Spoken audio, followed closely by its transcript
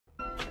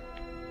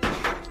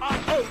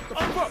the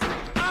fuck?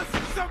 I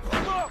see something.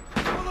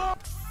 Pull up.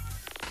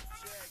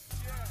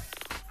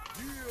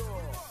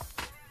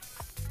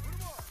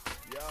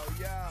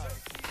 Yeah.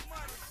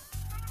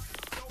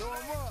 Yo.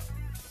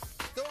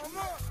 Throw 'em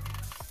up.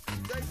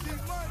 JC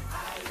Money.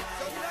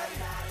 So ready?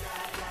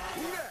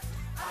 Who that?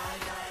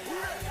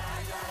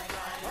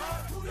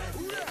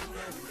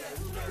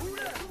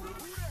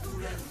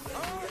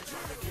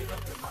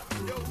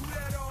 Yo, who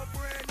that all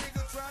brand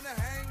nigga tryna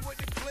hang with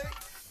the clique?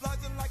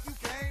 Flossing like you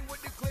came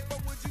with the clique, but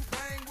would you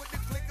bang with the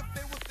clique if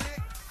they was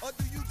thick? Or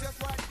do you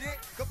just ride dick?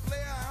 Cause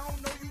player, I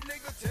don't know you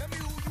nigga, tell me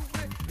who you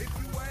with. If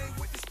you ain't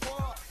with the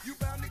squad, you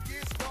bound to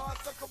get scarred.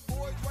 Sucker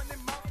boys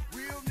running mouth,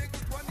 real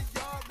niggas running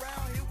yard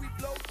round. Here we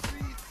blow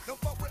trees, don't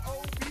fuck with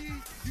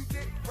OBs. You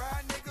dick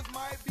ride niggas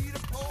might be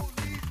the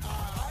police.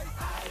 Aight,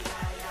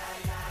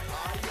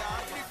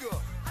 nigga.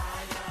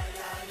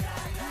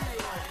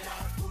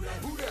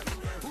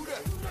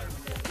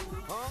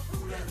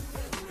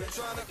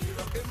 Tryna get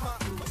up in my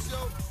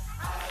show.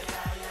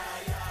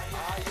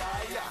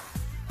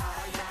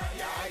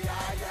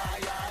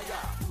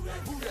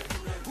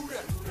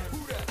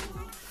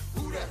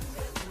 Who that?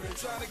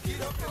 Tryna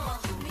get up in my.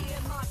 Me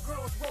and my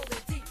girls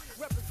rolling deep,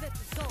 represent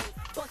the zone.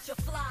 Bunch of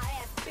fly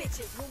ass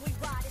bitches when we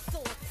ride it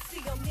on. See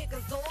them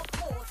niggas all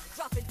pause,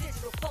 dropping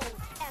digital phones,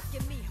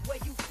 asking me where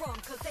you from,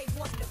 cause they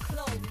want to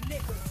clone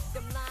niggas.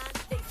 Them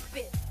lines they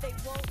spit, they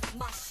want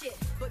my shit,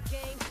 but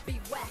game be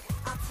whack.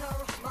 I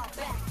turn my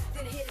back,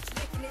 then hit it,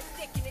 sticking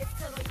it,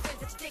 tell them friends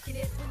that you're sticking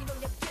it. When you know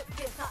your tip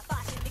is hot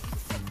fire shit, nigga, you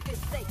sick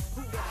this, say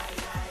who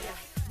that?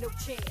 No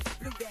chance,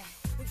 blew that.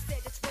 We said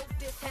that you wrote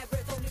this, had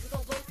red on niggas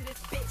on blows to this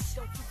bitch.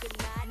 Don't you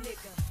deny,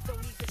 nigga, don't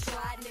even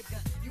try, nigga.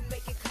 You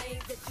making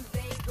claims that you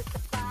lame with the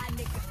fire,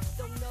 nigga.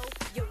 Don't know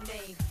your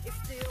name, it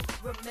still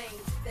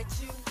remains that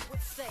you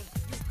would say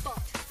you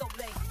fucked so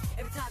lame.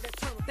 Every time that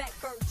turn back,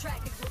 burn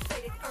track, niggas will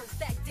say they earn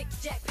stack, dick,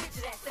 jack,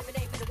 picture that, 7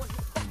 name and the one who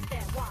fucks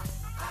that, why?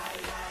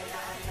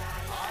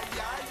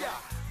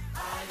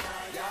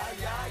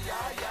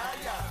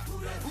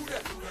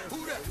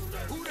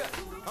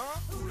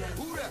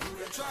 Who that?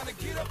 Trying to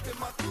get up in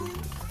my crew.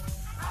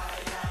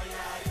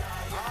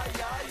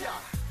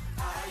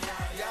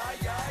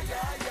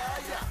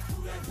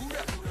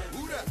 Who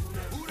that?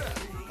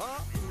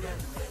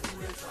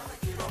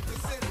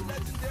 Representing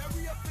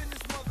legendary up in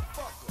this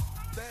motherfucker.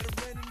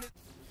 Veteran in this.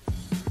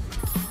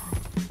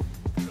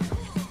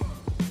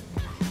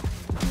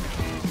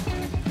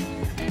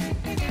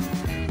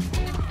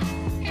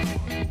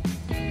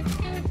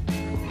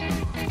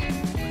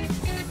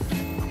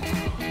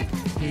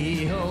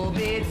 He who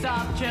beats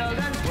up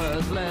children's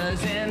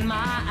worthless in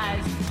my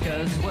eyes.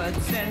 Cause what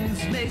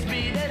sense makes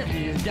breeding if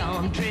you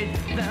don't treat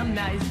them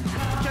nice?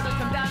 Children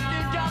come down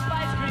to drop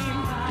ice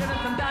cream. Children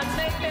come down to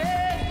make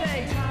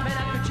mistakes. Man,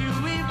 how could you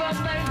even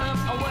blame them?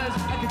 Or worse,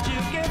 how could you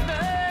give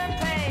them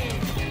pain?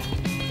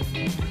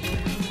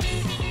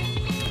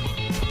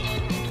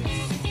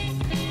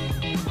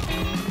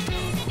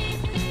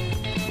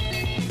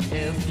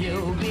 If you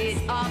beat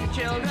up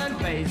children,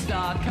 face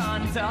the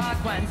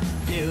consequence.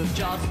 You've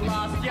just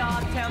lost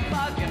your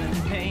temper, giving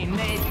pain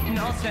made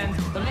no sense.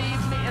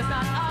 Believe me, it's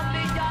not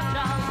only your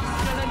child.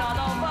 Children all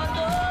over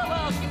the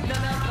world,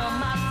 none of them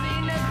have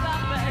seen it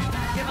perfect.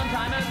 Give them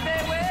time and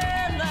they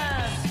will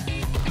learn.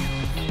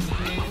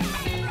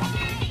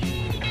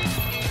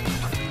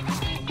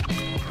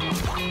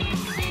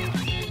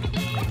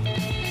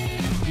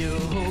 You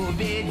who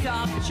beat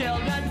up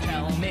children,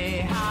 tell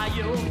me how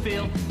you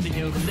feel. Do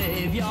you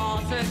believe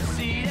you're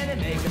succeeding in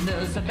making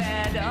this a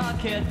better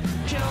kid?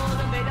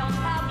 Children, they don't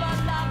have a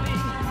lobby.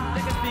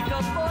 They can speak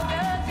up for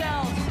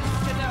themselves.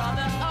 Cause they are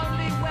the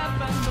only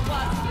weapon, the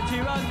ones that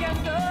cheer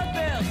against the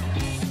bills.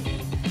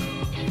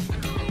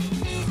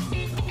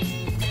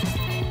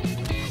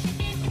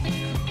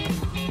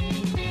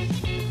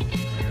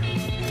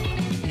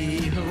 He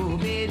who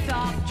beats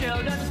up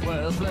children's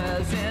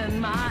worthless in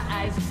my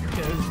eyes.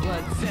 Cause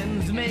what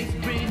sins makes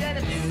breeding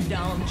if you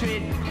don't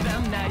treat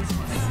them nice.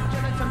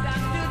 Children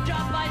sometimes do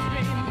drop ice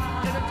cream.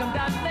 Children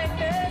sometimes make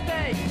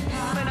mistakes.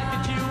 But how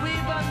could you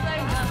even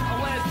blame them? Or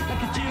worse, how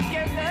could you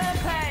give them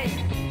pain?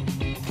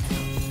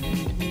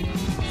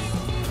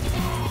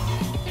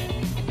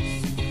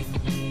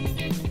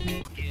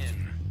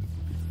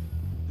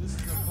 This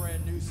is a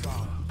brand new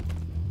song.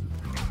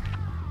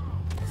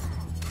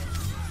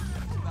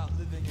 It's about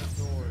living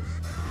indoors.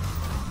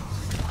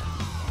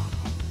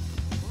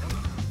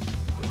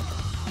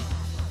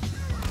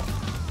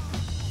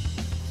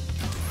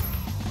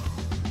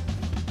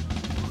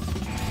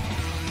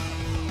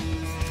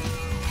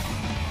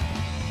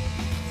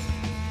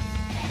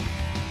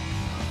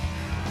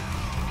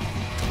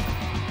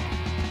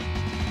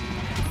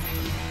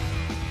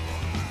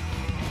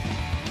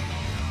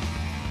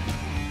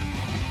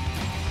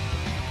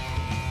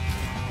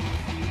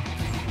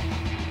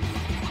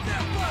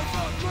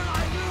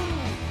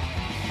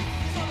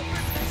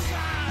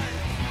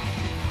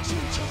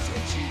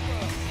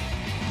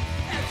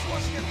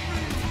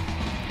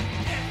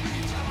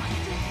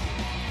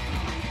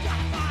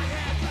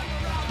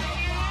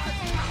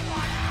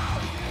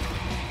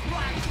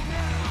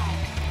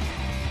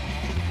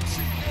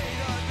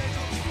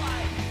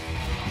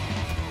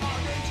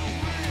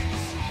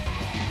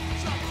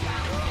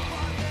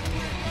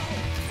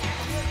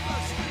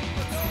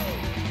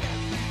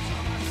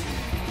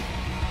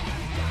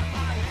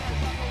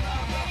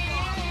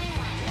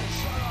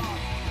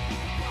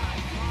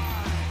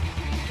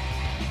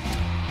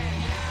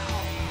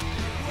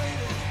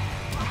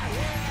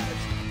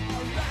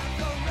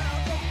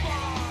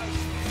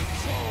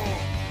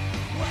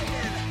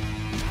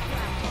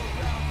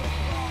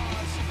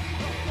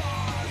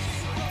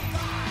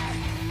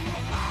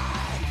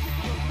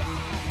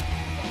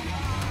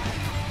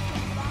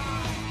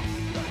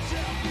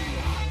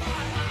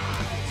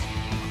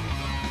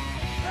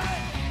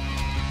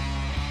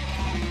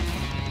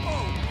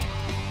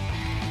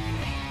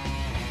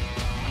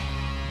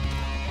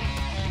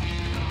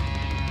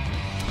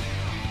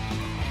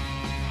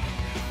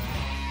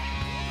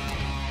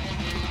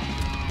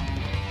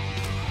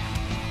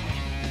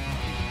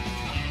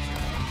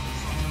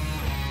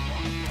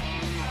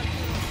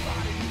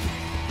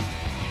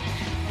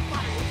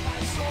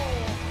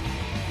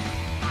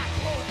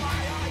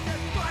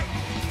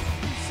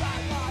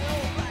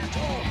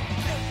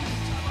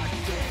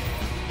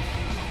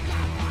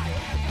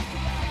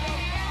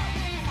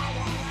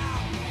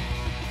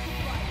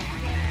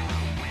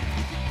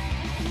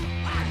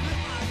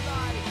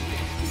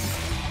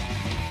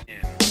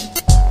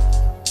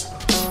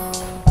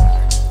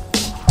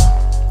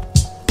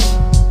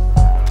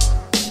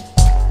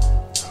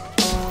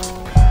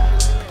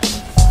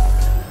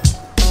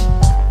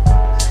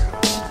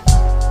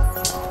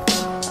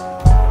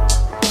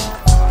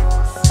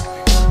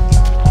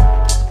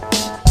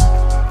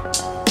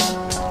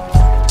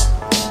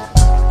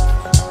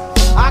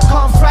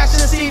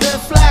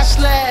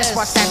 specialist.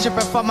 Watch that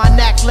dripping from my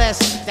necklace.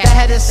 The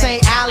head is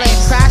St.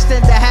 Alex, crashed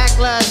into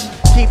hecklers.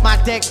 Keep my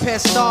dick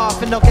pissed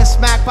off and don't get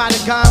smacked by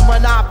the gun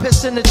when I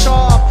piss in the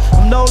chalk.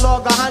 I'm no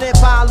longer hunted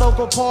by a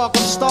local park.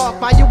 I'm stalked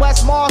by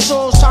U.S.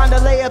 Marshals trying to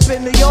lay up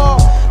in New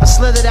York. I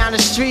slither down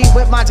the street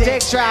with my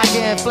dick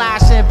dragging,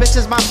 flashing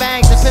bitches my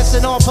fangs and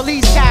pissing on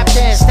police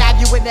captains. Stab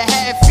you in the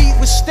head and feet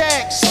with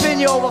sticks, spin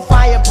you over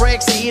fire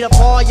bricks and eat up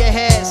all your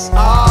heads.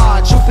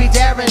 Droopy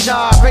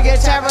Derringer, bringing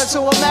terror to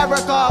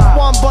America.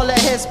 One bullet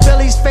hits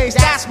Billy's face,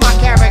 that's my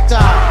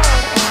character.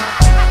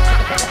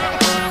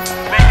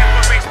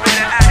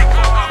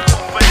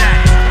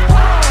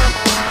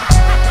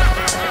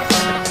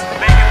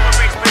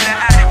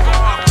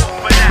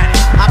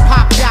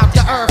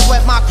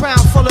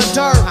 Full of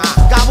dirt,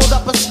 gobbled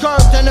up a skirt,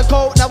 then a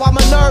coat, now I'm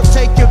a nerd.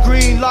 Take your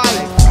green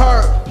light,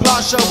 hurt,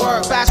 plus your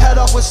work. Bash head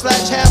up with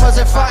sledgehammers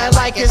and frontin'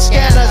 like it's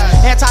scanners.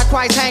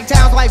 Antichrist hang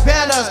towns like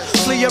banners.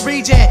 Flee your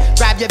region,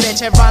 grab your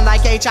bitch and run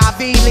like HIV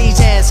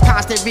legions.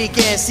 Constant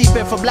reeking,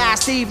 seeping from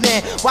last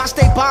evening. Watch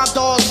they bomb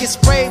dogs get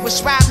sprayed with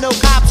shrapnel,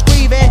 cops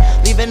grieving.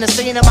 Leaving the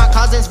scene of my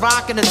cousins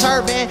rocking a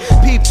turban.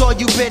 Peeps all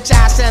you bitch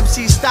ass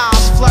MC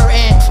styles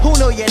flirting. Who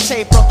knew your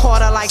tape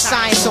recorder like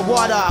science or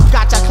water?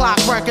 Got your clock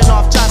working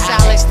off just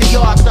Alex the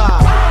author.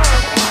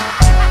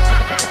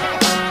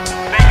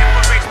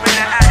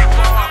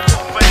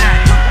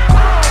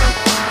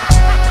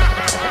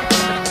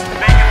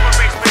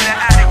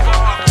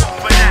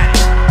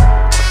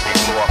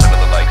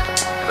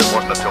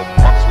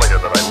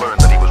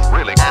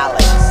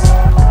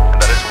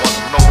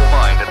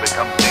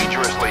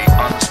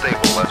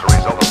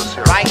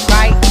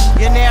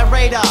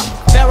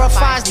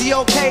 Verifies the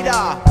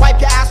okay-da. Wipe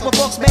your ass with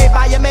books made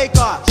by your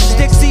maker.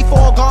 Stick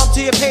C4 gum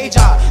to your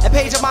pager and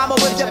page your mama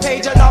with your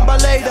pager number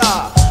later.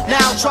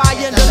 Now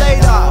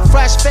triangulator,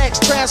 fresh fix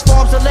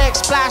transforms the legs,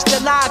 splash the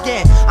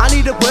noggin. I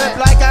need a whip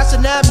like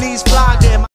S&M needs flogging.